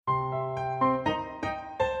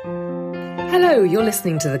Hello, you're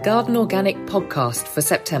listening to the Garden Organic podcast for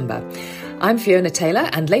September. I'm Fiona Taylor,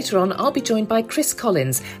 and later on I'll be joined by Chris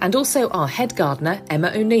Collins and also our head gardener,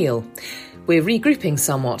 Emma O'Neill. We're regrouping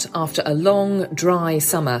somewhat after a long, dry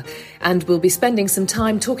summer, and we'll be spending some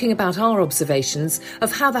time talking about our observations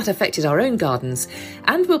of how that affected our own gardens,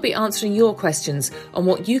 and we'll be answering your questions on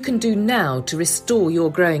what you can do now to restore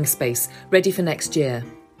your growing space ready for next year.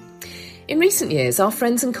 In recent years, our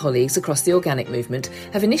friends and colleagues across the organic movement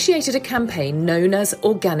have initiated a campaign known as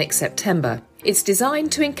Organic September. It's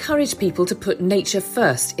designed to encourage people to put nature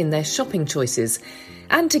first in their shopping choices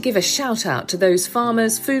and to give a shout out to those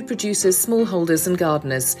farmers, food producers, smallholders and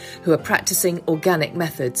gardeners who are practising organic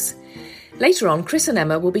methods. Later on, Chris and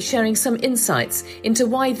Emma will be sharing some insights into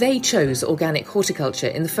why they chose organic horticulture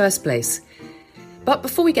in the first place. But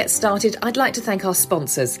before we get started, I'd like to thank our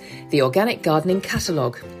sponsors, the Organic Gardening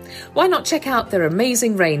Catalogue. Why not check out their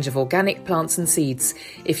amazing range of organic plants and seeds?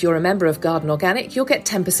 If you're a member of Garden Organic, you'll get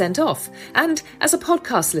 10% off. And as a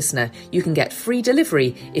podcast listener, you can get free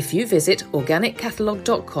delivery if you visit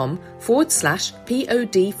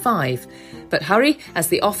organiccatalogue.com/POD5. But hurry, as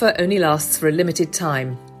the offer only lasts for a limited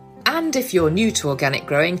time. And if you're new to organic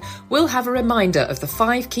growing, we'll have a reminder of the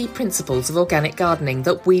 5 key principles of organic gardening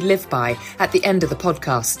that we live by at the end of the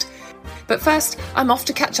podcast. But first, I'm off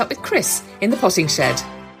to catch up with Chris in the potting shed.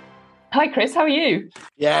 Hi Chris, how are you?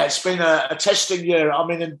 Yeah, it's been a testing year. I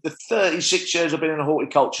mean, in the 36 years I've been in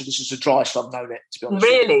horticulture, this is the driest I've known it, to be honest.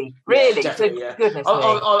 Really? Really? Yeah. Goodness me.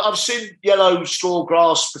 I've seen yellow straw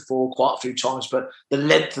grass before quite a few times, but the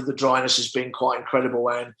length of the dryness has been quite incredible.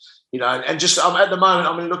 And, you know, and just at the moment,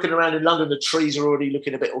 I mean, looking around in London, the trees are already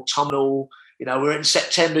looking a bit autumnal. You know, we're in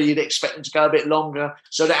September, you'd expect them to go a bit longer.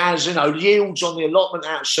 So that as, you know, yields on the allotment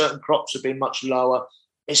out of certain crops have been much lower.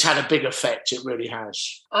 It's had a big effect, it really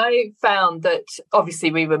has. I found that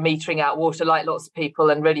obviously we were metering out water like lots of people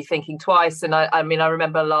and really thinking twice. And I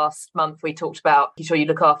remember last month we talked about making sure you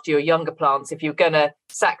look after your younger plants. If you're going to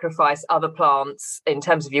sacrifice other plants in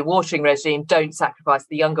terms of your watering regime, don't sacrifice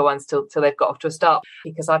the younger ones till they've got off to a start.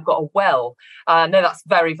 Because I've got a well. I know that's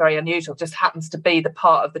very, very unusual. It just happens to be the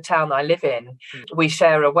part of the town I live in. We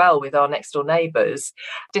share a well with our next door neighbours.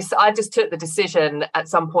 I just took the decision at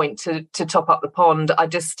some point to top up the pond.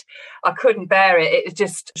 I couldn't bear it. It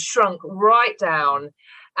just shrunk right down.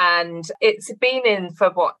 And it's been in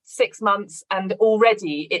for 6 months, and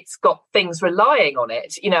already it's got things relying on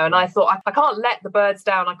it, you know. And I thought, I can't let the birds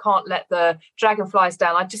down, I can't let the dragonflies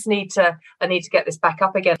down. I need to get this back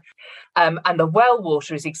up again. And the well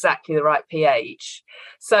water is exactly the right pH.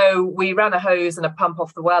 So we ran a hose and a pump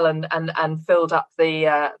off the well and filled up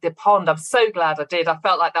the pond. I'm so glad I did. I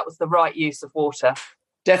felt like that was the right use of water.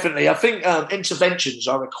 Definitely. I think interventions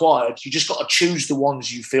are required. You just got to choose the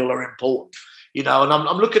ones you feel are important. You know, and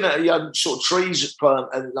I'm looking at sort of trees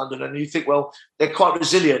in London, and you think, well, they're quite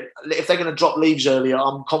resilient. If they're going to drop leaves earlier,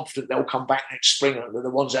 I'm confident they'll come back next spring. They're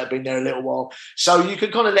the ones that have been there a little while. So you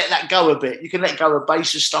can kind of let that go a bit. You can let go of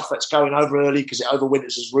basis stuff that's going over early because it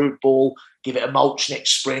overwinters as root ball, give it a mulch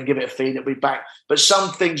next spring, give it a feed, it'll be back. But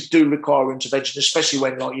some things do require intervention, especially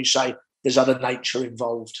when, like you say, there's other nature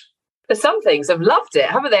involved. But some things have loved it,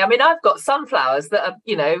 haven't they? I mean, I've got sunflowers that are,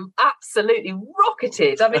 you know, absolutely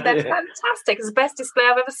rocketed. I mean, they're fantastic. It's the best display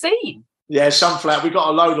I've ever seen. Yeah, sunflower. We got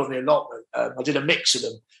a load on the allotment. I did a mix of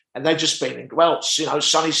them, and they've just been, well, you know,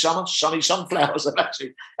 sunny summer, sunny sunflowers. They've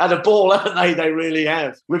actually had a ball, haven't they? They really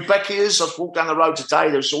have. Rebecca's, I've walked down the road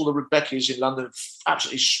today. There's all the Rebecca's in London,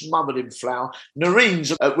 absolutely smothered in flower.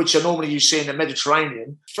 Nerines, which are normally you see in the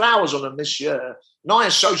Mediterranean, flowers on them this year. And I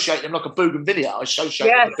associate them like a bougainvillea. I associate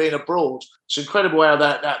them with being abroad. It's incredible how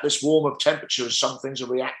that this warmer temperature, some things are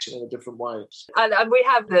reacting in a different way. And we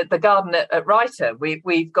have the garden at Ryton.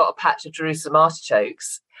 We've got a patch of Jerusalem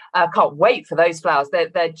artichokes. I can't wait for those flowers.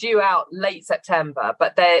 They're due out late September,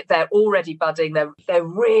 but they're already budding. They're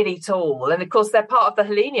really tall, and of course they're part of the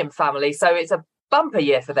Helenium family. So it's a bumper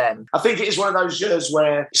year for them. I think it is one of those years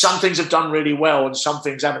where some things have done really well and some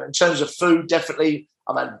things haven't. In terms of food, definitely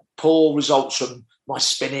I've had poor results from my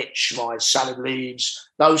spinach, my salad leaves,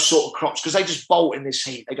 those sort of crops, because they just bolt in this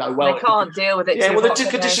heat. They go, well, they can't deal with it. Yeah, well, the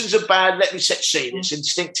conditions are bad. Let me set seed. It's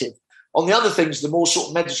instinctive. On the other things, the more sort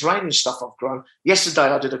of Mediterranean stuff I've grown. Yesterday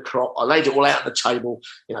I did a crop. I laid it all out on the table.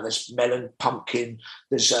 You know, there's melon, pumpkin,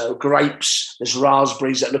 there's grapes, there's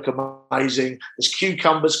raspberries that look amazing. There's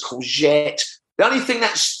cucumbers, courgette. The only thing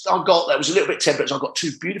I got that was a little bit temperate is I got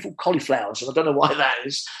 2 beautiful cauliflowers, and I don't know why that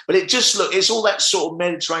is, but it's all that sort of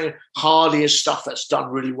Mediterranean hardier stuff that's done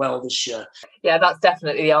really well this year. Yeah, that's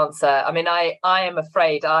definitely the answer. I mean, I am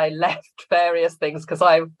afraid I left various things because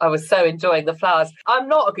I was so enjoying the flowers. I'm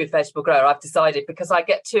not a good vegetable grower, I've decided, because I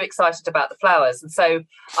get too excited about the flowers. And so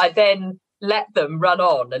I then let them run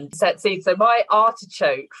on and set seed. So my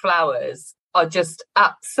artichoke flowers are just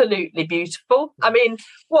absolutely beautiful. I mean,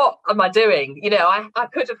 what am I doing? You know, I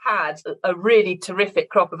could have had a really terrific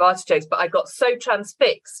crop of artichokes, but I got so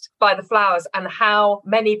transfixed by the flowers and how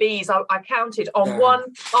many bees I counted on one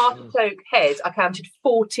artichoke head. I counted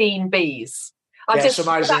 14 bees. At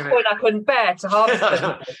that point, I couldn't bear to harvest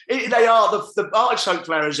them. They are the artichoke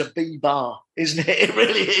flower is a bee bar, isn't it? It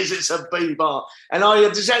really is. It's a bee bar. And I had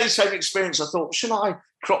exactly the same experience. I thought, should I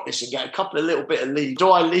crop this and get a couple of little bit of leaves? Do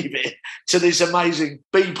I leave it to this amazing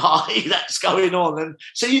bee party that's going on? And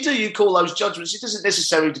so you call those judgments. It doesn't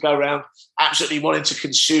necessarily to go around absolutely wanting to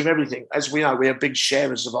consume everything. As we know, we are big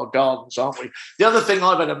sharers of our gardens, aren't we? The other thing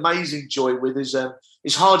I've had amazing joy with is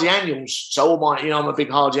hardy annuals. So all my, I'm a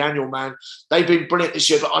big hardy annual man. They've been brilliant this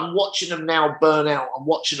year, but I'm watching them now burn out. I'm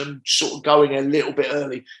watching them sort of going a little bit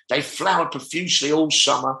early. They flowered profusely all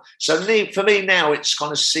summer. So for me now, it's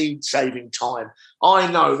kind of seed saving time.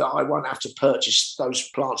 I know that I won't have to purchase those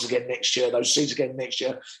plants again next year, those seeds again next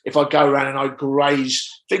year, if I go around and I graze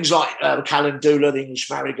things like calendula, the English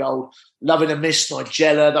marigold, love in a mist,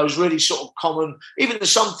 nigella, those really sort of common, even the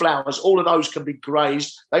sunflowers, all of those can be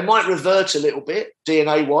grazed. They might revert a little bit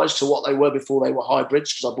DNA-wise to what they were before they were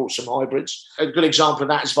hybrids, because I bought some hybrids. A good example of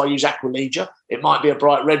that is if I use Aquilegia. It might be a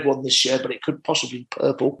bright red one this year, but it could possibly be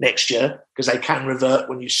purple next year, because they can revert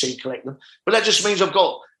when you seed collect them. But that just means I've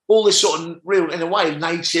got all this sort of real, in a way,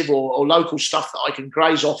 native or local stuff that I can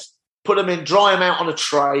graze off, put them in, dry them out on a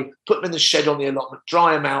tray, put them in the shed on the allotment,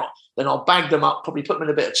 dry them out, then I'll bag them up, probably put them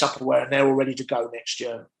in a bit of Tupperware, and they're all ready to go next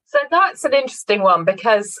year. So that's an interesting one,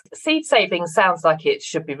 because seed saving sounds like it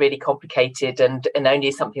should be really complicated and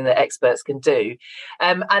only something that experts can do.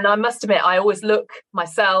 And I must admit, I always look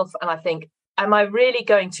myself and I think, am I really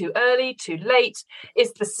going too early, too late?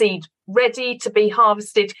 Is the seed ready to be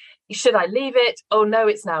harvested? Should I leave it? Oh no,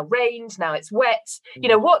 it's now rained, now it's wet. You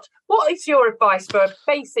know, what is your advice for a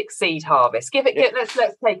basic seed harvest?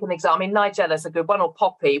 Let's take an example. I mean, nigella's a good one, or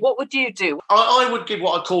poppy. What would you do? I would give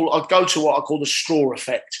I'd go to what I call the straw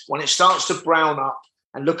effect. When it starts to brown up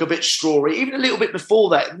and look a bit strawy, even a little bit before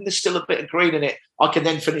that, and there's still a bit of green in it, I can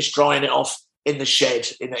then finish drying it off in the shed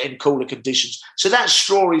in cooler conditions. So that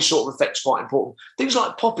strawy sort of effect's quite important. Things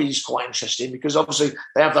like poppy is quite interesting, because obviously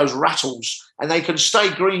they have those rattles and they can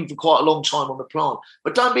stay green for quite a long time on the plant.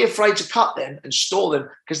 But don't be afraid to cut them and store them,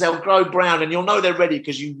 because they'll grow brown and you'll know they're ready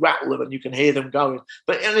because you rattle them and you can hear them going.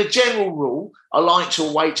 But in a general rule, I like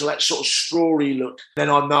to wait till that sort of strawy look,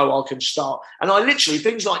 then I know I can start. And I literally,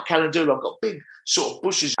 things like calendula, I've got big sort of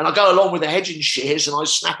bushes, and I go along with the hedging shears and I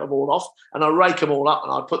snap them all off and I rake them all up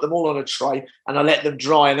and I put them all on a tray and I let them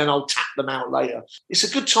dry, and then I'll tap them out later. It's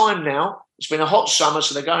a good time now. It's been a hot summer,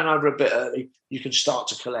 so they're going over a bit early. You can start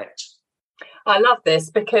to collect. I love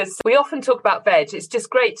this, because we often talk about veg. It's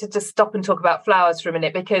just great to just stop and talk about flowers for a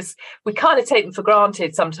minute, because we kind of take them for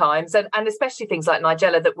granted sometimes, and especially things like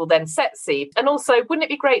nigella that will then set seed. And also, wouldn't it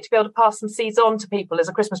be great to be able to pass some seeds on to people as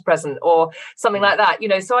a Christmas present or something like that? You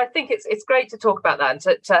know, so I think it's great to talk about that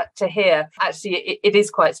and to hear actually it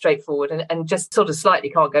is quite straightforward and just sort of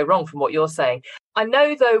slightly can't go wrong from what you're saying. I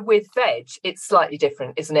know, though, with veg, it's slightly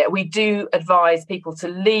different, isn't it? We do advise people to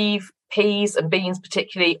leave peas and beans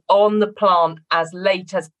particularly on the plant as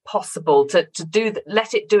late as possible to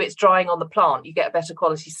let it do its drying on the plant. You get a better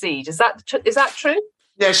quality seed. Is that true?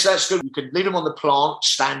 Yes, that's good. You can leave them on the plant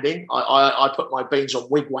standing. I put my beans on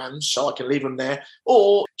wigwams, so I can leave them there,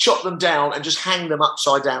 or chop them down and just hang them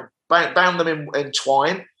upside down. Bound them in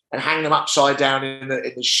twine and hang them upside down in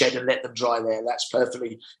the shed and let them dry there. That's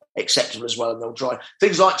perfectly acceptable as well, and they'll dry.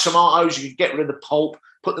 Things like tomatoes, you can get rid of the pulp,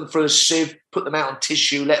 put them through a sieve, put them out on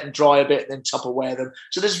tissue, let them dry a bit, and then Tupperware them.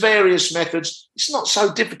 So there's various methods. It's not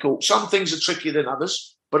so difficult. Some things are trickier than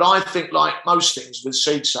others, but I think, like most things with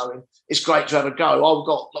seed sowing, it's great to have a go. I've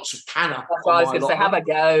got lots of canna. That's what I was going to say, have a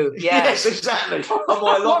go. Yeah. Yes, exactly. On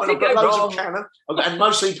my allotment, I've got loads of canna. And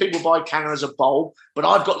mostly people buy canna as a bulb, but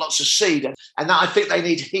I've got lots of seed. And that, I think they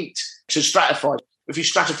need heat to stratify. If you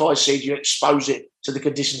stratify seed, you expose it to the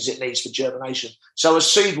conditions it needs for germination. So a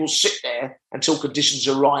seed will sit there until conditions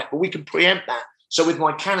are right, but we can preempt that. So with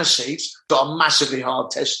my canna seeds, I've got a massively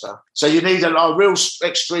hard tester. So you need a real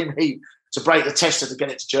extreme heat to break the tester to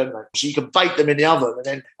get it to germinate. So you can bake them in the oven, and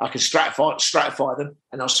then I can stratify them,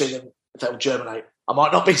 and I'll see them if they'll germinate. I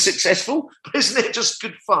might not be successful, but isn't it just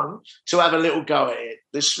good fun to have a little go at it?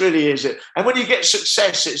 This really is it. And when you get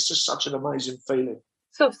success, it's just such an amazing feeling.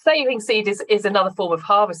 So saving seed is another form of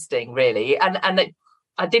harvesting, really. And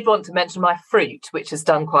I did want to mention my fruit, which has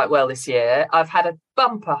done quite well this year. I've had a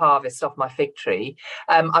bumper harvest off my fig tree.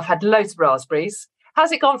 I've had loads of raspberries.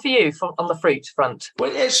 How's it gone for you on the fruit front?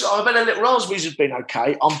 Well, yes, I've had a little raspberries have been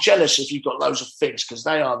okay. I'm jealous if you've got loads of figs because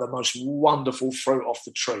they are the most wonderful fruit off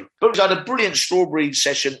the tree. But I had a brilliant strawberry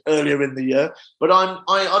session earlier in the year. But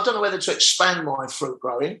I don't know whether to expand my fruit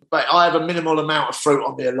growing. But I have a minimal amount of fruit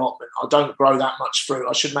on the allotment. I don't grow that much fruit.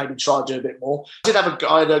 I should maybe try to do a bit more.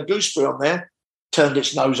 I had a gooseberry on there. Turned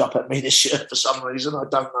its nose up at me this year for some reason. I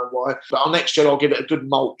don't know why. But next year I'll give it a good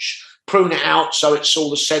mulch, prune it out so it's all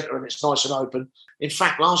the centre and it's nice and open. In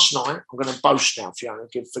fact, last night, I'm going to boast now, Fiona,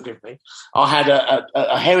 forgive me, I had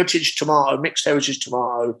a heritage tomato, mixed heritage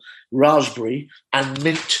tomato, raspberry and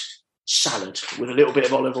mint salad with a little bit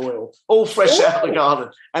of olive oil, all fresh out of the garden.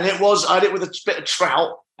 And I had it with a bit of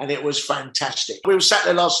trout and it was fantastic. We were sat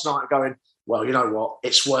there last night going, well, you know what?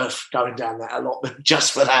 It's worth going down that allotment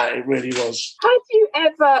just for that. It really was. Have you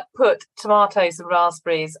ever put tomatoes and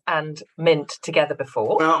raspberries and mint together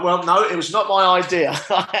before? Well, no, it was not my idea.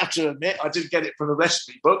 I have to admit, I did get it from a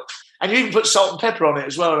recipe book. And you even put salt and pepper on it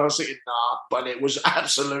as well. And I was thinking, but it was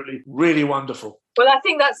absolutely really wonderful. Well, I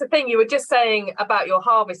think that's the thing. You were just saying about your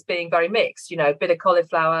harvest being very mixed, a bit of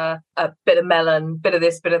cauliflower, a bit of melon, bit of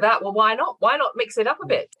this, bit of that. Well, why not? Why not mix it up a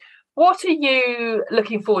bit? What are you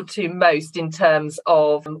looking forward to most in terms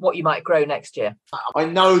of what you might grow next year? I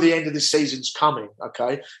know the end of the season's coming,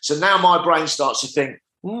 okay? So now my brain starts to think,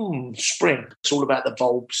 spring. It's all about the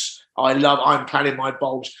bulbs. I'm planning my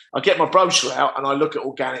bulbs. I get my brochure out and I look at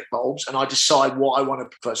organic bulbs and I decide what I want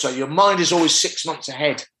to put. So your mind is always 6 months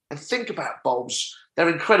ahead. And think about bulbs. They're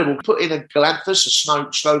incredible. Put in a galanthus,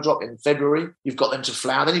 a snowdrop in February. You've got them to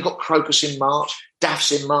flower. Then you've got crocus in March,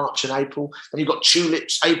 daffs in March and April. Then you've got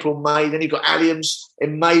tulips, April, May. Then you've got alliums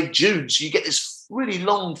in May, June. So you get this really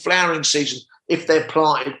long flowering season if they're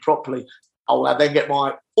planted properly. I'll then get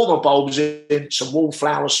all my bulbs in, some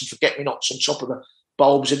wallflowers, some forget-me-nots on top of the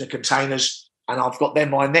bulbs in the containers. And I've got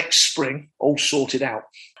them by next spring all sorted out.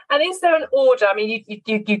 And is there an order? I mean,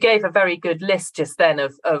 you gave a very good list just then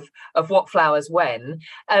of what flowers when.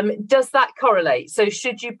 Does that correlate? So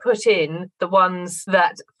should you put in the ones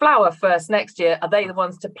that flower first next year? Are they the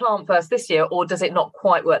ones to plant first this year, or does it not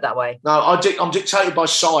quite work that way? No, I'm dictated by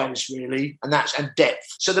size really, and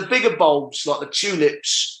depth. So the bigger bulbs, like the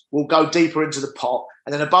tulips, will go deeper into the pot,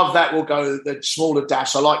 and then above that will go the smaller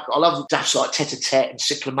daffs. I love the daffs like tete-a-tete and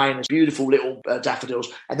cyclamenus, beautiful little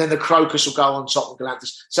daffodils, and then the crocus will go on top of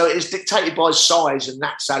galanthus. So it's dictated by size, and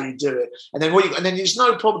that's how you do it. And then there's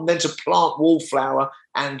no problem then to plant wallflower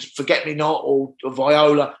and forget-me-not or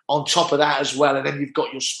viola on top of that as well, and then you've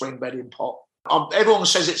got your spring bedding pot. Everyone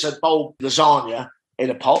says it's a bulb lasagna in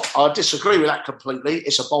a pot. I disagree with that completely.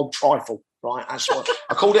 It's a bulb trifle, right? That's what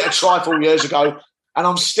I called it, a trifle years ago. And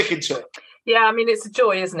I'm sticking to it. Yeah, I mean, it's a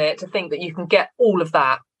joy, isn't it, to think that you can get all of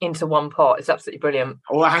that into one pot. It's absolutely brilliant.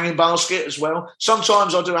 Or a hanging basket as well.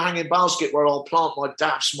 Sometimes I'll do a hanging basket where I'll plant my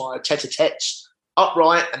daffs, my tete-a-tetes,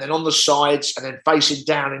 upright and then on the sides and then facing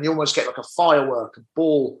down, and you almost get like a firework, a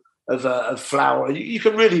ball of flower. You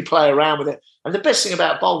can really play around with it. And the best thing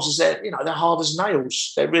about bulbs is they're hard as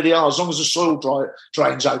nails. They really are. As long as the soil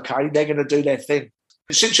drains okay, they're going to do their thing.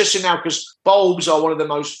 It's interesting now because bulbs are one of the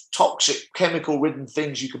most toxic, chemical-ridden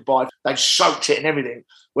things you could buy. They've soaked it and everything.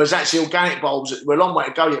 Whereas actually organic bulbs, we're a long way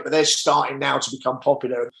to go yet, but they're starting now to become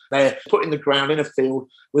popular. They're put in the ground in a field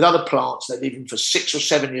with other plants. They leave them for 6 or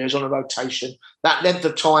 7 years on a rotation. That length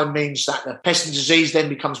of time means that the pest and disease then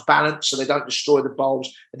becomes balanced so they don't destroy the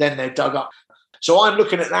bulbs, and then they're dug up. So I'm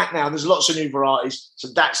looking at that now. There's lots of new varieties. So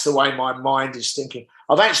that's the way my mind is thinking.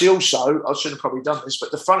 I've actually also, I should have probably done this,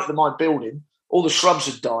 but the front of my building, all the shrubs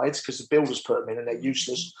had died because the builders put them in and they're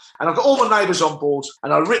useless. And I've got all my neighbours on board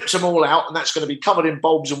and I ripped them all out, and that's going to be covered in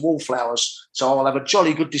bulbs and wallflowers. So I'll have a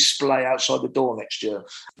jolly good display outside the door next year.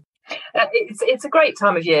 It's a great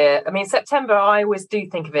time of year. I mean, September, I always do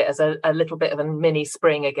think of it as a little bit of a mini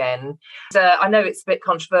spring again. I know it's a bit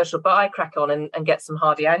controversial, but I crack on and get some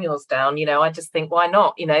hardy annuals down. I just think, why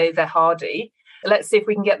not? They're hardy. Let's see if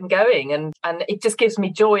we can get them going. And it just gives me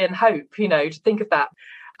joy and hope, to think of that.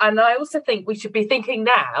 And I also think we should be thinking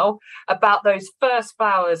now about those first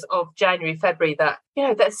flowers of January, February that,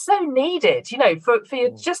 that's so needed, for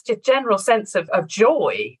your general sense of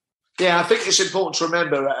joy. Yeah, I think it's important to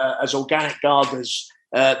remember as organic gardeners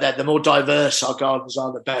that the more diverse our gardens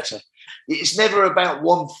are, the better. It's never about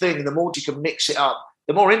one thing. The more you can mix it up,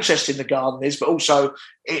 the more interesting the garden is, but also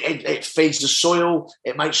it feeds the soil.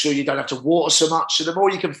 It makes sure you don't have to water so much. So the more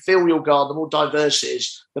you can fill your garden, the more diverse it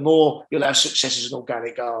is, the more you'll have success as an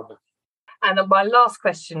organic gardener. And my last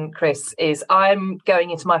question, Chris, is I'm going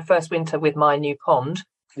into my first winter with my new pond.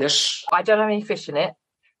 Yes. I don't have any fish in it,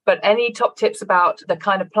 But any top tips about the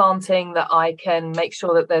kind of planting that I can make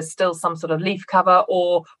sure that there's still some sort of leaf cover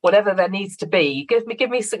or whatever there needs to be? Give me,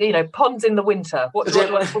 ponds in the winter. What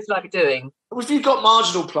should I be doing? If you've got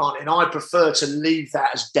marginal planting, I prefer to leave that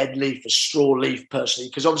as dead leaf, as straw leaf, personally,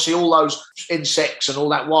 because obviously all those insects and all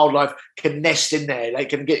that wildlife can nest in there.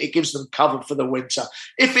 It gives them cover for the winter.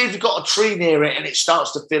 If you've got a tree near it and it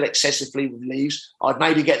starts to fill excessively with leaves, I'd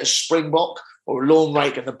maybe get a springbok or a lawn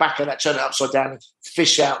rake at the back of that, turn it upside down and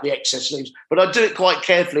fish out the excess leaves. But I do it quite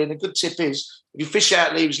carefully, and a good tip is if you fish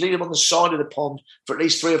out leaves, leave them on the side of the pond for at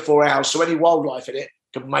least 3 or 4 hours so any wildlife in it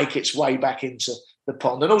can make its way back into the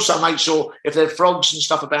pond. And also make sure if there are frogs and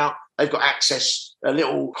stuff about, they've got access, a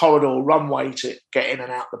little corridor, runway to get in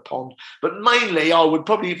and out the pond. But mainly I would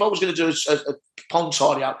probably, if I was going to do a pond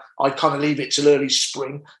tidy up, I'd kind of leave it till early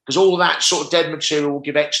spring, because all that sort of dead material will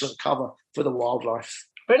give excellent cover for the wildlife.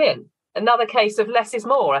 Brilliant. Another case of less is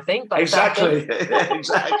more, I think. Exactly.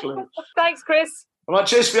 Exactly. Thanks, Chris. All right,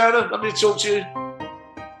 cheers, Fiona. Lovely to talk to you.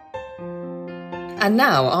 And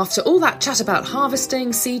now, after all that chat about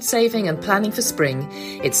harvesting, seed saving and planning for spring,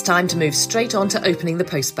 it's time to move straight on to opening the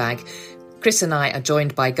post bag. Chris and I are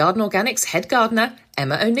joined by Garden Organics head gardener,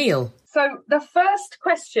 Emma O'Neill. So the first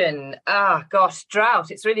question,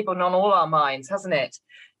 drought. It's really been on all our minds, hasn't it?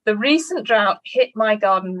 The recent drought hit my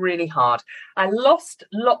garden really hard. I lost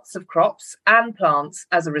lots of crops and plants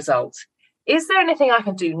as a result. Is there anything I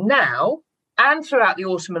can do now and throughout the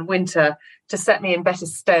autumn and winter to set me in better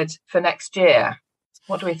stead for next year?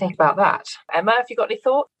 What do we think about that? Emma, have you got any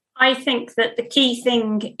thoughts? I think that the key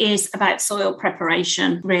thing is about soil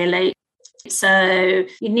preparation, really. So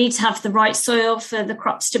you need to have the right soil for the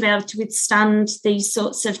crops to be able to withstand these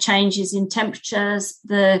sorts of changes in temperatures.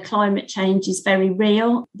 The climate change is very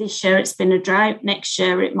real. This year it's been a drought. Next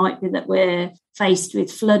year it might be that we're faced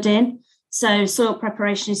with flooding. So soil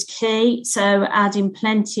preparation is key. So adding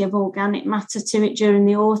plenty of organic matter to it during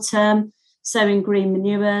the autumn. Sowing green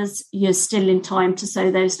manures, you're still in time to sow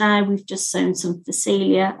those now. We've just sown some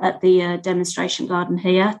Phacelia at the demonstration garden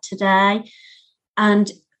here today.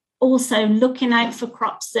 And also looking out for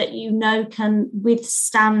crops that you know can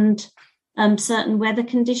withstand certain weather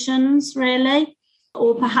conditions, really.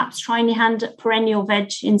 Or perhaps trying your hand at perennial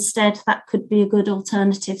veg instead. That could be a good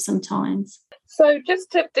alternative sometimes. So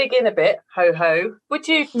just to dig in a bit, would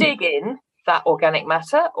you dig in that organic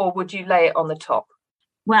matter or would you lay it on the top?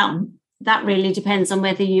 Well, that really depends on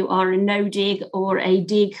whether you are a no-dig or a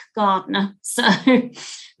dig gardener. So,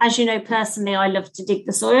 as you know, personally, I love to dig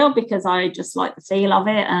the soil because I just like the feel of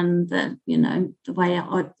it and the way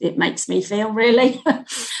it makes me feel, really.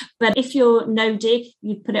 But if you're no-dig,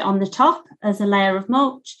 you'd put it on the top as a layer of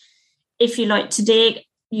mulch. If you like to dig,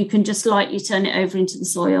 you can just lightly turn it over into the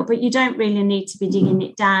soil, but you don't really need to be digging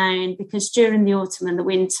it down because during the autumn and the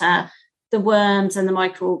winter, the worms and the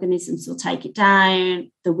microorganisms will take it down.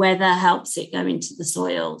 The weather helps it go into the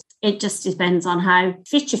soil. It just depends on how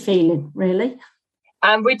fit you're feeling, really.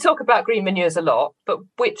 And we talk about green manures a lot, but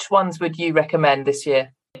which ones would you recommend this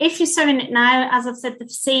year? If you're sowing it now, as I've said, the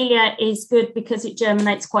Phacelia is good because it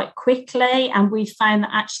germinates quite quickly, and we've found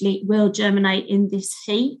that actually it will germinate in this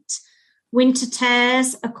heat. Winter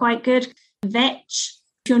tares are quite good. Vetch,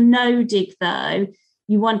 if you're no-dig though,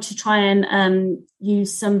 you want to try and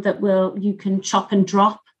use some that you can chop and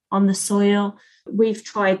drop on the soil. We've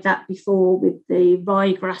tried that before with the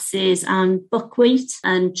ryegrasses and buckwheat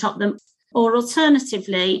and chop them. Or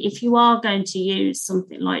alternatively, if you are going to use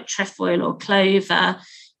something like trefoil or clover,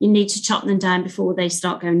 you need to chop them down before they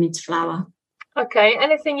start going into flower. Okay,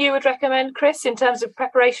 anything you would recommend, Chris, in terms of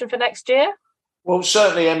preparation for next year? Well,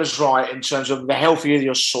 certainly Emma's right in terms of the healthier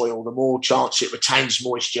your soil, the more chance it retains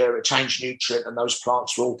moisture, retains nutrient, and those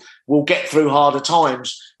plants will get through harder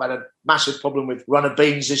times. I had a massive problem with runner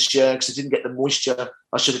beans this year because I didn't get the moisture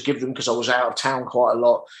I should have given them because I was out of town quite a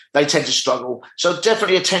lot. They tend to struggle. So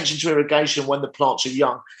definitely attention to irrigation when the plants are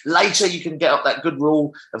young. Later, you can get up that good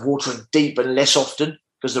rule of watering deep and less often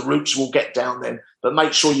because the roots will get down then. But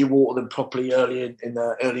make sure you water them properly early in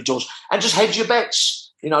the early doors. And just hedge your bets.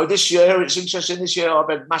 This year, it's interesting. This year, I've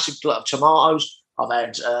had massive glut of tomatoes. I've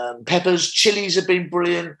had peppers. Chilies have been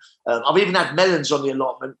brilliant. I've even had melons on the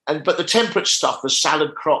allotment. But the temperate stuff, the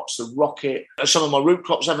salad crops, the rocket, some of my root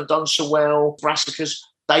crops haven't done so well. Brassicas,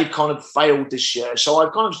 they've kind of failed this year. So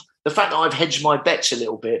the fact that I've hedged my bets a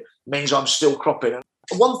little bit means I'm still cropping.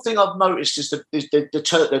 And one thing I've noticed is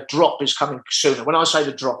the drop is coming sooner. When I say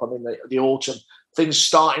the drop, I mean the autumn. Things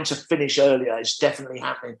starting to finish earlier. It's definitely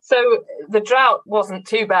happening. So the drought wasn't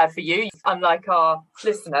too bad for you, unlike our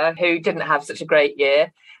listener who didn't have such a great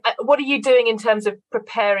year. What are you doing in terms of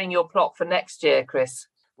preparing your plot for next year, Chris?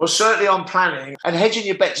 Well, certainly I'm planning, and hedging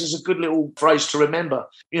your bets is a good little phrase to remember.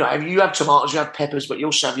 You know, you have tomatoes, you have peppers, but you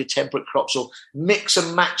also have your temperate crops, or mix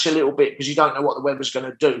and match a little bit because you don't know what the weather's going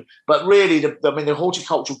to do. But really, the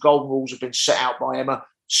horticultural golden rules have been set out by Emma.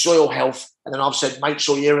 Soil health, and then I've said make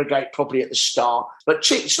sure you irrigate properly at the start. But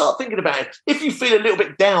start thinking about it. If you feel a little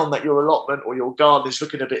bit down that your allotment or your garden is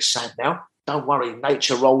looking a bit sad now, don't worry,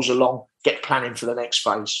 nature rolls along. Get planning for the next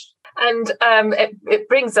phase. And it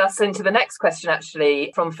brings us into the next question,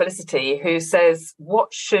 actually, from Felicity, who says,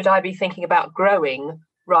 what should I be thinking about growing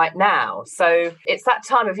right now? So it's that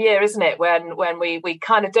time of year, isn't it, when we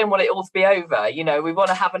kind of don't want it all to be over. You know, we want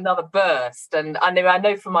to have another burst. And I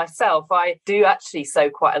know for myself, I do actually sow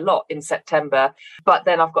quite a lot in September, but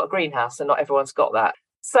then I've got a greenhouse and not everyone's got that.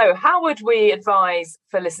 So how would we advise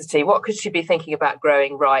Felicity? What could she be thinking about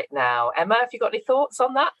growing right now? Emma, have you got any thoughts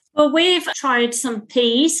on that? Well, we've tried some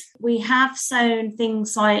peas. We have sown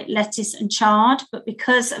things like lettuce and chard, but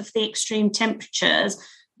because of the extreme temperatures,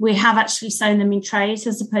 we have actually sown them in trays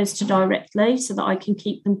as opposed to directly so that I can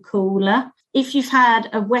keep them cooler. If you've had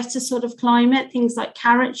a wetter sort of climate, things like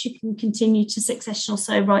carrots, you can continue to successional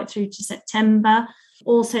sow right through to September.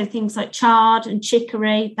 Also things like chard and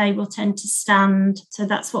chicory, they will tend to stand. So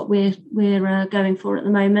that's what we're going for at the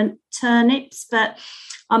moment. Turnips, but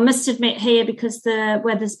I must admit here, because the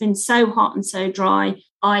weather's been so hot and so dry,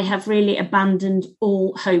 I have really abandoned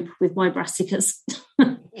all hope with my brassicas.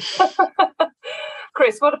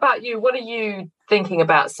 Chris, what about you? What are you thinking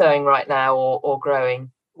about sowing right now or growing?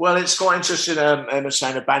 Well, it's quite interesting, Emma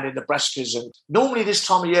saying abandoning the brassicas. And normally this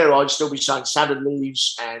time of year, I'd still be sowing salad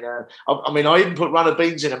leaves. And I even put runner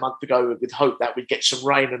beans in a month ago with hope that we'd get some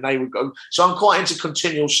rain and they would go. So I'm quite into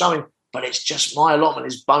continual sowing, but it's just my allotment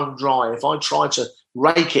is bone dry. If I try to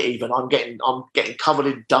rake it even, I'm getting covered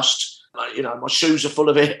in dust. My shoes are full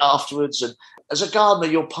of it afterwards. And as a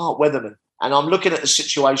gardener, you're part weatherman. And I'm looking at the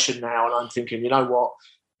situation now and I'm thinking, you know what?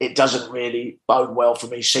 It doesn't really bode well for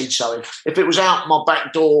me seed sowing. If it was out my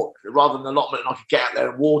back door rather than an allotment and I could get out there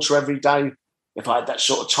and water every day, if I had that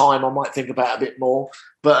sort of time, I might think about it a bit more.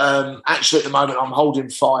 But actually at the moment, I'm holding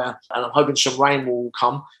fire and I'm hoping some rain will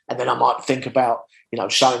come. And then I might think about,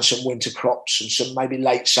 sowing some winter crops and some maybe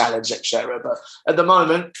late salads, etc. But at the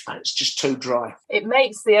moment, it's just too dry. It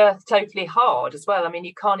makes the earth totally hard as well. I mean,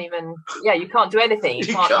 you can't do anything. You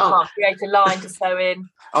can't create a line to sow in.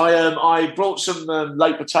 I brought some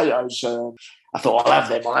late potatoes. I thought I'll have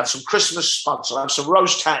them. I'll have some Christmas spuds. I'll have some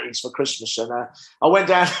roast tatties for Christmas. And I went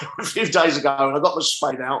down a few days ago and I got my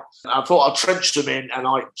spade out. And I thought I'd trench them in and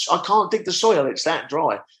I can't dig the soil. It's that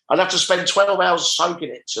dry. I'd have to spend 12 hours soaking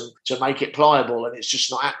it to make it pliable, and it's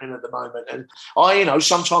just not happening at the moment. And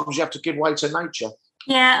sometimes you have to give way to nature.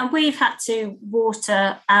 Yeah, and we've had to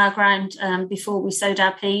water our ground before we sowed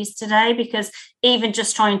our peas today, because even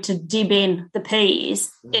just trying to dib in the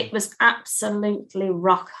peas, it was absolutely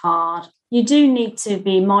rock hard. You do need to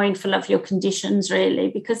be mindful of your conditions, really,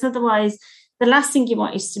 because otherwise the last thing you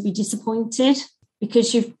want is to be disappointed,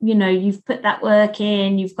 because you've put that work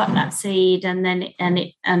in, you've got that seed, and then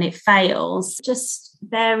it fails. Just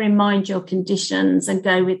bear in mind your conditions and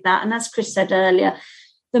go with that. And as Chris said earlier,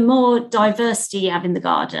 the more diversity you have in the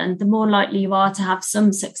garden, the more likely you are to have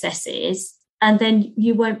some successes, and then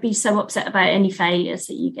you won't be so upset about any failures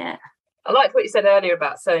that you get. I liked what you said earlier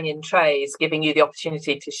about sowing in trays, giving you the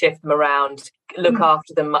opportunity to shift them around, look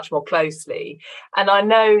after them much more closely. And I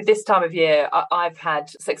know this time of year, I've had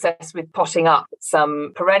success with potting up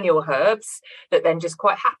some perennial herbs that then just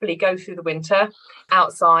quite happily go through the winter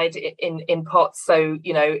outside in pots. So,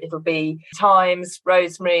 it'll be thymes,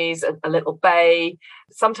 rosemaries, a little bay.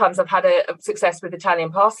 Sometimes I've had a success with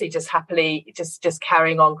Italian parsley, just happily just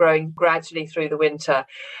carrying on growing gradually through the winter.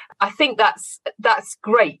 I think that's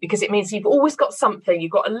great, because it means you've always got something.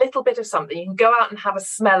 You've got a little bit of something. You can go out and have a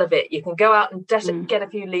smell of it. You can go out and get a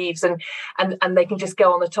few leaves and they can just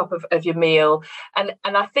go on the top of your meal. And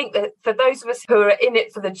I think that for those of us who are in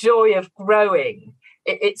it for the joy of growing,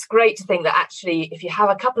 it's great to think that actually if you have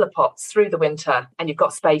a couple of pots through the winter and you've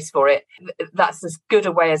got space for it, that's as good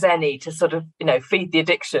a way as any to sort of, feed the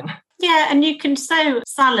addiction. Yeah, and you can sow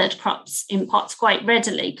salad crops in pots quite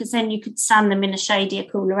readily, because then you could stand them in a shadier,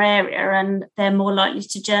 cooler area and they're more likely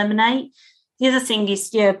to germinate. The other thing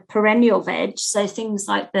is your perennial veg, so things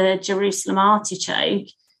like the Jerusalem artichoke,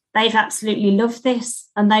 they've absolutely loved this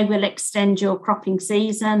and they will extend your cropping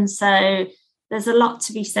season. So there's a lot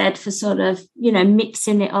to be said for sort of,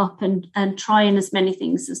 mixing it up and trying as many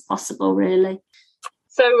things as possible, really.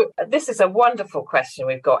 So this is a wonderful question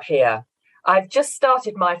we've got here. I've just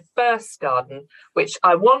started my first garden, which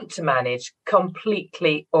I want to manage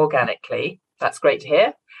completely organically. That's great to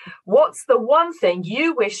hear. What's the one thing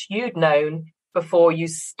you wish you'd known before you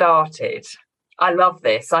started? I love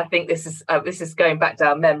this. I think this is going back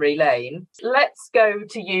down memory lane. Let's go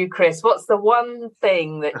to you, Chris. What's the one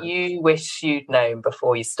thing that you wish you'd known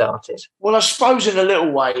before you started? Well, I suppose in a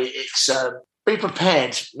little way, it's be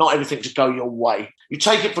prepared. Not everything to go your way. You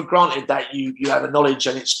take it for granted that you have a knowledge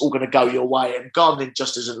and it's all going to go your way. And gardening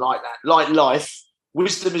just isn't like that. Like life,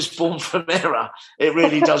 wisdom is born from error. It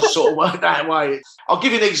really does sort of work that way. I'll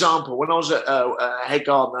give you an example. When I was a head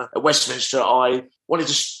gardener at Westminster, I wanted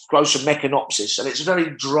to grow some Echinopsis, and it's a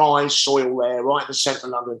very dry soil there, right in the centre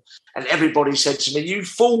of London. And everybody said to me, "You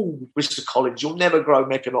fool, Mr. Collins, you'll never grow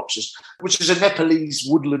Echinopsis," which is a Nepalese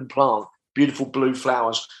woodland plant, beautiful blue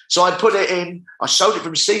flowers. So I put it in. I sowed it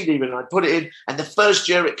from seed even. And I put it in, and the first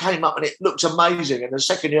year it came up and it looked amazing. And the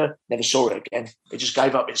second year, never saw it again. It just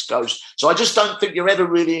gave up its ghost. So I just don't think you're ever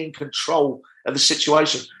really in control of the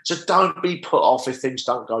situation. So don't be put off if things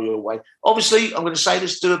don't go your way. Obviously, I'm going to say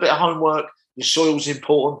this, do a bit of homework. Your soil's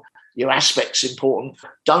important. Your aspect's important.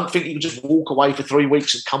 Don't think you can just walk away for 3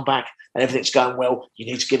 weeks and come back and everything's going well. You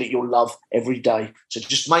need to give it your love every day. So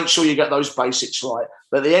just make sure you get those basics right.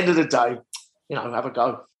 But at the end of the day, have a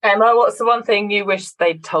go. Emma, what's the one thing you wish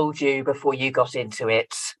they'd told you before you got into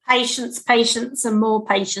it? Patience, and more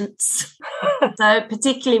patience. So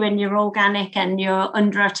particularly when you're organic and you're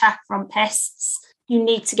under attack from pests, you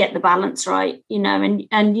need to get the balance right,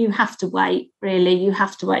 and you have to wait, really. You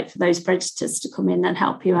have to wait for those predators to come in and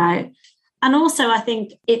help you out. And also, I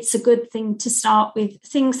think it's a good thing to start with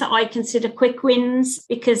things that I consider quick wins,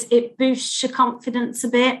 because it boosts your confidence a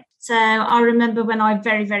bit. So I remember when I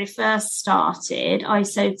very, very first started, I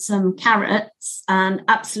sowed some carrots and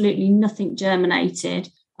absolutely nothing germinated.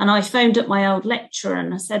 And I phoned up my old lecturer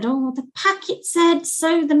and I said, the packet said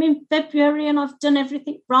sow them in February and I've done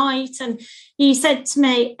everything right. And he said to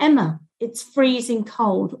me, "Emma, it's freezing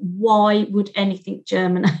cold. Why would anything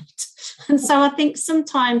germinate?" And so I think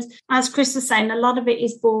sometimes, as Chris was saying, a lot of it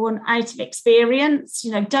is born out of experience.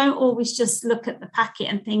 Don't always just look at the packet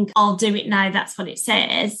and think, "I'll do it now, that's what it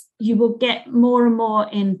says." You will get more and more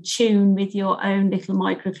in tune with your own little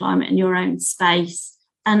microclimate and your own space.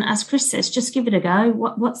 And as Chris says, just give it a go.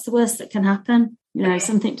 What's the worst that can happen?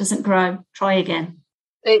 Something doesn't grow, try again.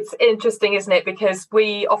 It's interesting, isn't it? Because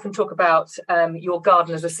we often talk about your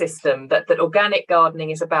garden as a system, that organic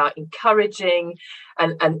gardening is about encouraging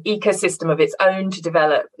an ecosystem of its own to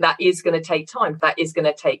develop. That is going to take time. That is going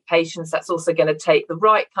to take patience. That's also going to take the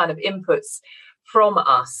right kind of inputs from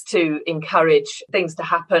us to encourage things to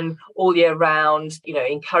happen all year round,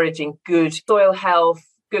 encouraging good soil health,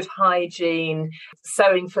 good hygiene,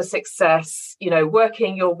 sowing for success,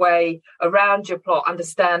 working your way around your plot,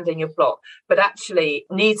 understanding your plot, but actually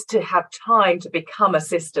needs to have time to become a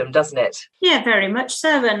system, doesn't it? Yeah, very much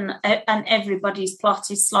so. And everybody's plot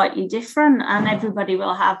is slightly different and everybody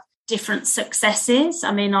will have different successes.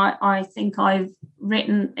 I mean, I think I've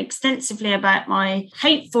written extensively about my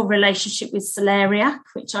hateful relationship with celeriac,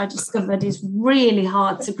 which I discovered is really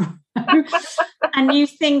hard to grow. And you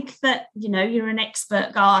think that, you're an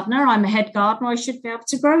expert gardener, I'm a head gardener, I should be able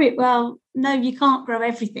to grow it. Well, no, you can't grow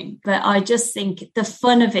everything. But I just think the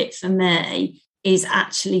fun of it for me is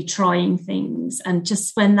actually trying things. And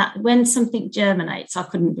just when something germinates, I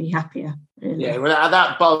couldn't be happier. Really. Yeah, well,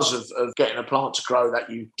 that buzz of getting a plant to grow that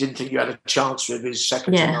you didn't think you had a chance with is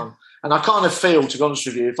second to none. And I kind of feel, to be honest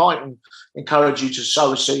with you, if I can encourage you to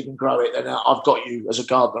sow a seed and grow it, then I've got you as a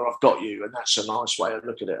gardener, I've got you. And that's a nice way of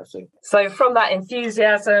looking at it, I think. So from that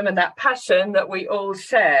enthusiasm and that passion that we all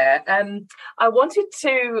share, I wanted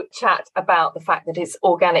to chat about the fact that it's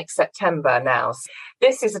Organic September now.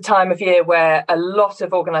 This is a time of year where a lot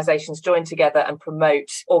of organisations join together and promote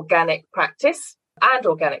organic practice and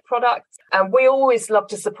organic products. And we always love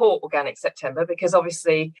to support Organic September because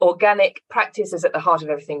obviously organic practice is at the heart of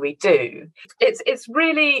everything we do. It's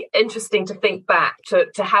really interesting to think back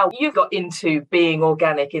to how you got into being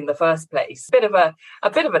organic in the first place. A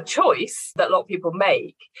bit of a choice that a lot of people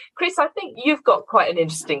make. Chris, I think you've got quite an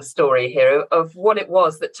interesting story here of what it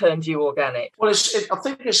was that turned you organic. Well, I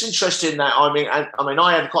think it's interesting that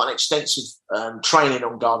I had quite an extensive training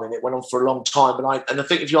on gardening. It went on for a long time, and I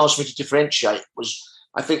think if you asked me to differentiate,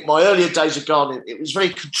 I think my earlier days of gardening, it was very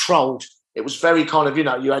controlled. It was very kind of,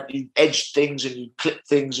 you edged things and you clipped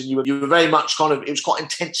things and you were very much it was quite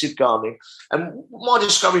intensive gardening. And my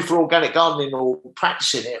discovery for organic gardening or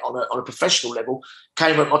practicing it on a professional level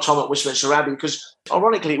came at my time at Westminster Abbey because,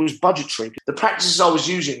 ironically, it was budgetary. The practices I was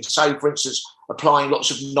using, say, for instance, applying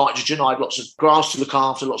lots of nitrogen. I had lots of grass to look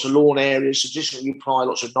after, lots of lawn areas. Additionally, you apply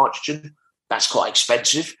lots of nitrogen. That's quite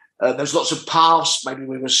expensive. There's lots of paths. Maybe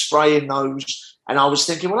we were spraying those. And I was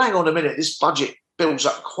thinking, well, hang on a minute, this budget builds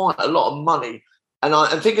up quite a lot of money.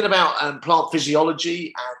 And thinking about plant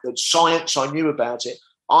physiology and the science I knew about it,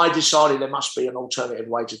 I decided there must be an alternative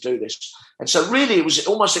way to do this. And so really it was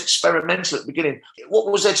almost experimental at the beginning. What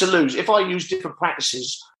was there to lose? If I use different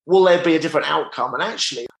practices, will there be a different outcome? And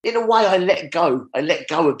actually, in a way, I let go. I let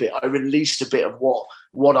go a bit. I released a bit of what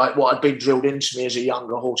had been drilled into me as a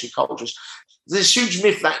younger horticulturist. There's a huge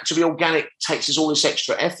myth that to be organic takes us all this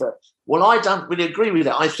extra effort. Well, I don't really agree with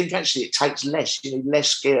that. I think actually it takes less. You need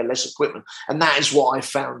less gear, less equipment. And that is what I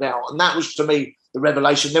found out. And that was, to me, the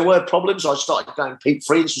revelation. There were problems. I started going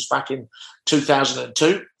peat-free. This was back in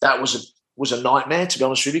 2002. That was a nightmare, to be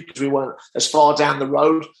honest with you, because we weren't as far down the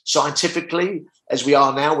road scientifically as we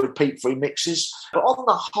are now with peat-free mixes. But on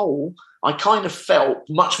the whole, I kind of felt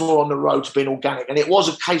much more on the road to being organic. And it was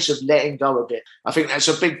a case of letting go a bit. I think that's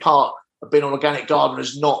a big part of being an organic gardener,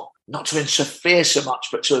 is not to interfere so much,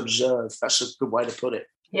 but to observe. That's a good way to put it.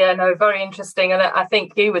 Yeah, no, very interesting. And I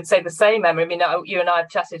think you would say the same, Emma. I mean, you and I have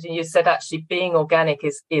chatted and you said actually being organic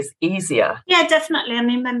is easier. Yeah, definitely. I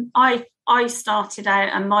mean, when I started out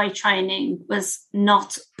and my training was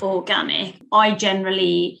not organic, I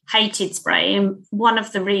generally hated spraying. One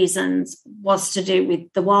of the reasons was to do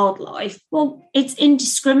with the wildlife. Well, it's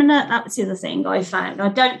indiscriminate. That was the other thing I found. I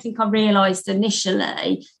don't think I realised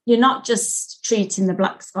initially, you're not just treating the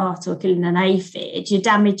black spot or killing an aphid, you're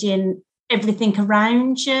damaging everything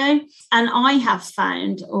around you. And I have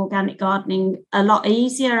found organic gardening a lot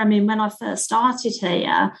easier. I mean, when I first started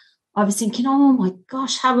here, I was thinking, oh my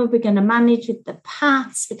gosh, how are we going to manage with the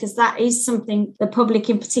paths? Because that is something the public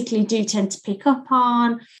in particular do tend to pick up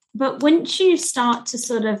on. But once you start to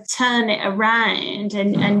sort of turn it around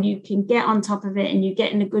and you can get on top of it and you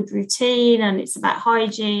get in a good routine, and it's about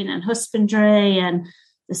hygiene and husbandry and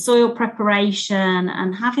the soil preparation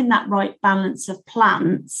and having that right balance of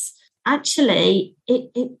plants, actually,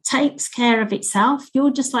 it takes care of itself.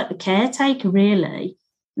 You're just like the caretaker, really.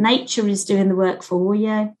 Nature is doing the work for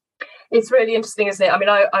you. It's really interesting, isn't it? I mean,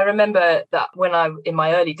 I remember that when in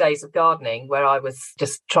my early days of gardening, where I was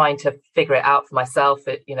just trying to figure it out for myself,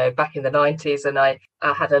 back in the 90s, and I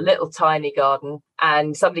had a little tiny garden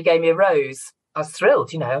and somebody gave me a rose. I was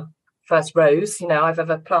thrilled, first rose, I've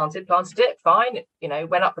ever planted it, fine,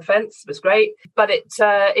 went up the fence, was great, but it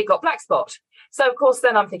got black spot. So, of course,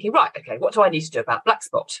 then I'm thinking, right, okay, what do I need to do about black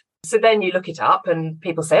spot? So then you look it up and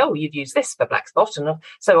people say, oh, you'd use this for black spot. And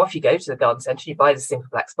so off you go to the garden centre, you buy the simple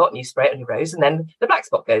black spot and you spray it on your rose and then the black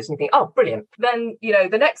spot goes and you think, oh, brilliant. Then,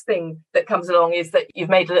 the next thing that comes along is that you've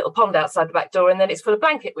made a little pond outside the back door and then it's full of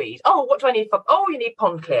blanket weed. Oh, what do I need for? Oh, you need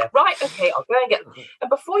pond clear. Right, okay, I'll go and get them. And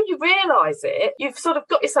before you realise it, you've sort of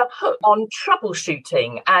got yourself hooked on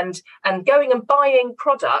troubleshooting and going and buying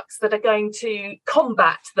products that are going to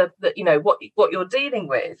combat what you're dealing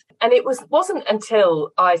with. And it wasn't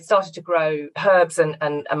until I started to grow herbs and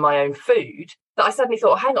my own food that I suddenly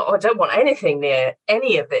thought, hang on, I don't want anything near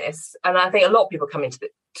any of this. And I think a lot of people come into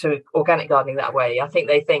to organic gardening that way. I think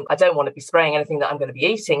they think, I don't want to be spraying anything that I'm going to be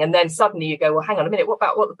eating. And then suddenly you go, well, hang on a minute, what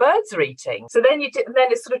about what the birds are eating? So then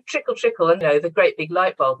then it's sort of trickle and the great big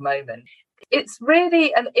light bulb moment. It's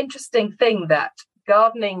really an interesting thing that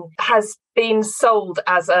gardening has been sold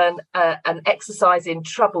as an exercise in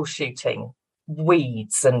troubleshooting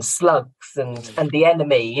weeds and slugs and the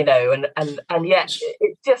enemy, and yet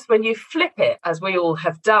it's just when you flip it, as we all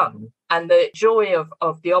have done, and the joy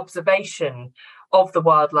of the observation of the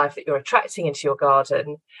wildlife that you're attracting into your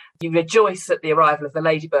garden, you rejoice at the arrival of the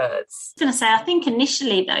ladybirds. I was going to say, I think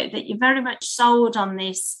initially, though, that you're very much sold on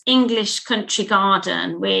this English country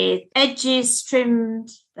garden with edges trimmed,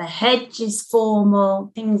 the hedge is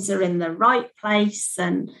formal, things are in the right place,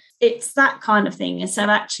 and it's that kind of thing. And so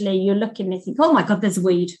actually you're looking and you think, oh my God, there's a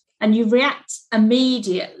weed. And you react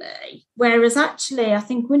immediately. Whereas actually, I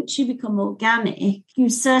think once you become organic, you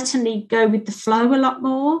certainly go with the flow a lot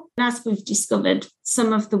more. And as we've discovered,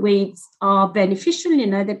 some of the weeds are beneficial,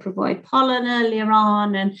 they provide pollen earlier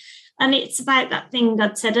on. And it's about that thing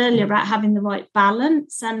I'd said earlier about having the right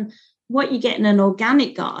balance. And what you get in an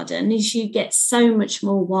organic garden is you get so much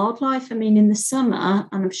more wildlife. I mean, in the summer,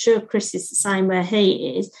 and I'm sure Chris is the same where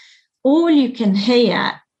he is, all you can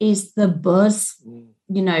hear is the buzz,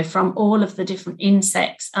 from all of the different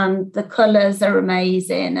insects, and the colours are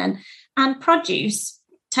amazing, and produce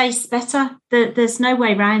tastes better. There's no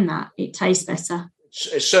way around that. It tastes better.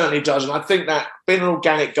 It certainly does. And I think that being an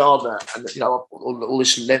organic gardener and, all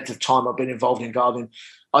this length of time I've been involved in gardening,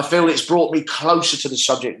 I feel it's brought me closer to the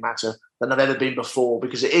subject matter than I've ever been before,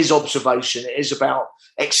 because it is observation. It is about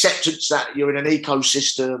acceptance that you're in an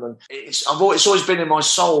ecosystem. And it's always been in my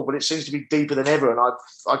soul, but it seems to be deeper than ever. And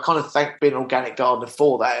I kind of thank being an organic gardener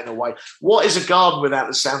for that in a way. What is a garden without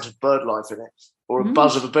the sound of bird life in it? or a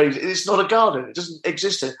buzz of a bee. It's not a garden. It doesn't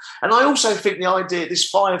exist. And I also think the idea,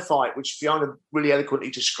 this firefight, which Fiona really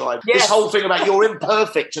eloquently described, this whole thing about you're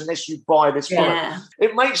imperfect unless you buy this product,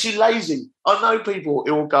 it makes you lazy. I know people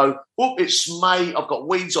who will go, oh, it's May, I've got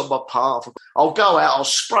weeds on my path. I'll go out, I'll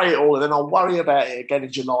spray it all, and then I'll worry about it again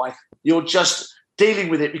in July. You're just dealing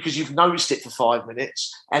with it because you've noticed it for 5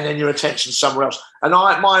 minutes and then your attention's somewhere else. And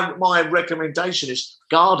my recommendation is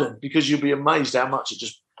garden, because you'll be amazed how much it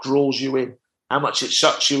just draws you in, how much it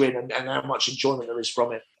sucks you in, and how much enjoyment there is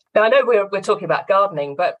from it. Now, I know we're talking about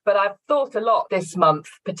gardening, but I've thought a lot this month,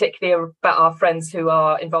 particularly about our friends who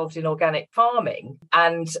are involved in organic farming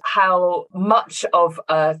and how much of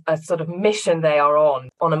a sort of mission they are on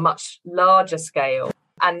a much larger scale.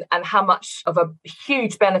 And how much of a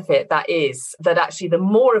huge benefit that is, that actually the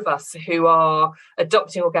more of us who are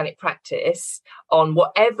adopting organic practice on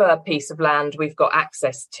whatever piece of land we've got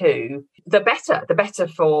access to, the better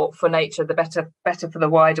for nature, the better for the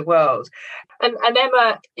wider world. And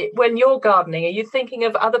Emma, when you're gardening, are you thinking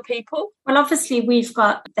of other people? Well, obviously we've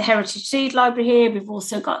got the Heritage Seed Library here. We've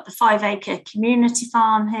also got the 5-acre community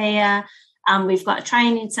farm here. And we've got a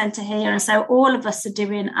training centre here. And so all of us are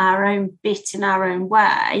doing our own bit in our own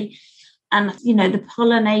way. And, you know, the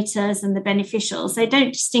pollinators and the beneficials, they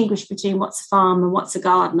don't distinguish between what's a farm and what's a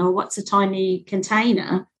garden or what's a tiny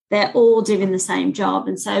container. They're all doing the same job.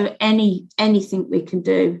 And so anything we can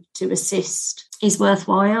do to assist is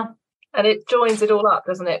worthwhile. And it joins it all up,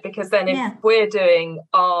 doesn't it? Because then if we're doing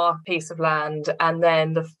our piece of land and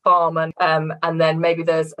then the farmer and then maybe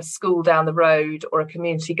there's a school down the road or a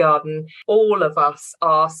community garden, all of us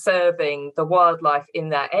are serving the wildlife in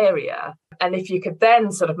that area. And if you could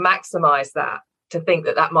then sort of maximise that, to think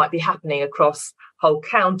that might be happening across whole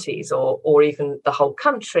counties or even the whole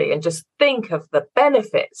country, and just think of the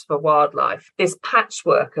benefits for wildlife, this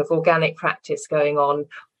patchwork of organic practice going on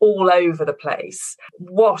all over the place.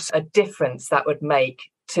 What a difference that would make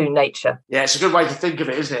to nature. Yeah, it's a good way to think of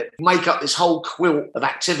it, isn't it? Make up this whole quilt of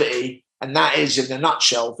activity, and that is, in a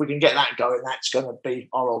nutshell, if we can get that going, that's going to be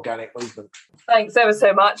our organic movement. Thanks ever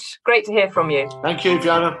so much. Great to hear from you. Thank you,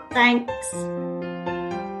 Fiona. Thanks.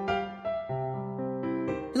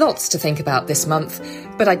 Lots to think about this month,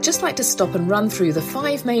 but I'd just like to stop and run through the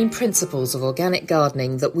 5 main principles of organic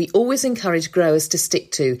gardening that we always encourage growers to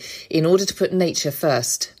stick to in order to put nature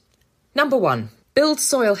first. Number 1, build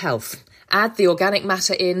soil health. Add the organic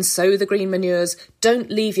matter in, sow the green manures, don't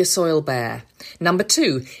leave your soil bare. Number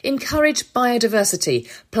 2, encourage biodiversity.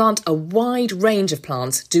 Plant a wide range of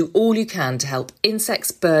plants, do all you can to help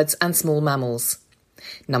insects, birds and small mammals.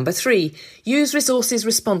 Number 3, use resources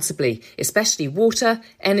responsibly, especially water,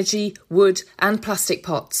 energy, wood and plastic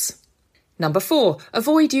pots. Number 4,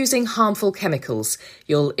 avoid using harmful chemicals.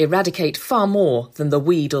 You'll eradicate far more than the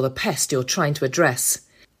weed or the pest you're trying to address.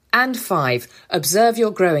 And 5, observe your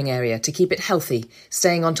growing area to keep it healthy,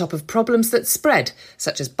 staying on top of problems that spread,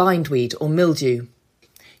 such as bindweed or mildew.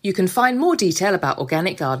 You can find more detail about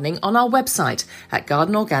organic gardening on our website at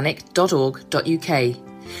gardenorganic.org.uk.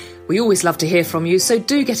 We always love to hear from you, so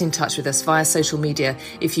do get in touch with us via social media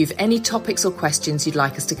if you've any topics or questions you'd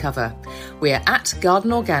like us to cover. We're at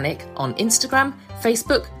Garden Organic on Instagram,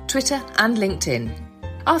 Facebook, Twitter and LinkedIn.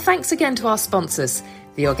 Our thanks again to our sponsors,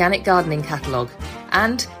 the Organic Gardening Catalogue,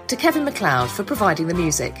 and to Kevin MacLeod for providing the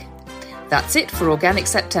music. That's it for Organic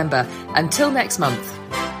September. Until next month.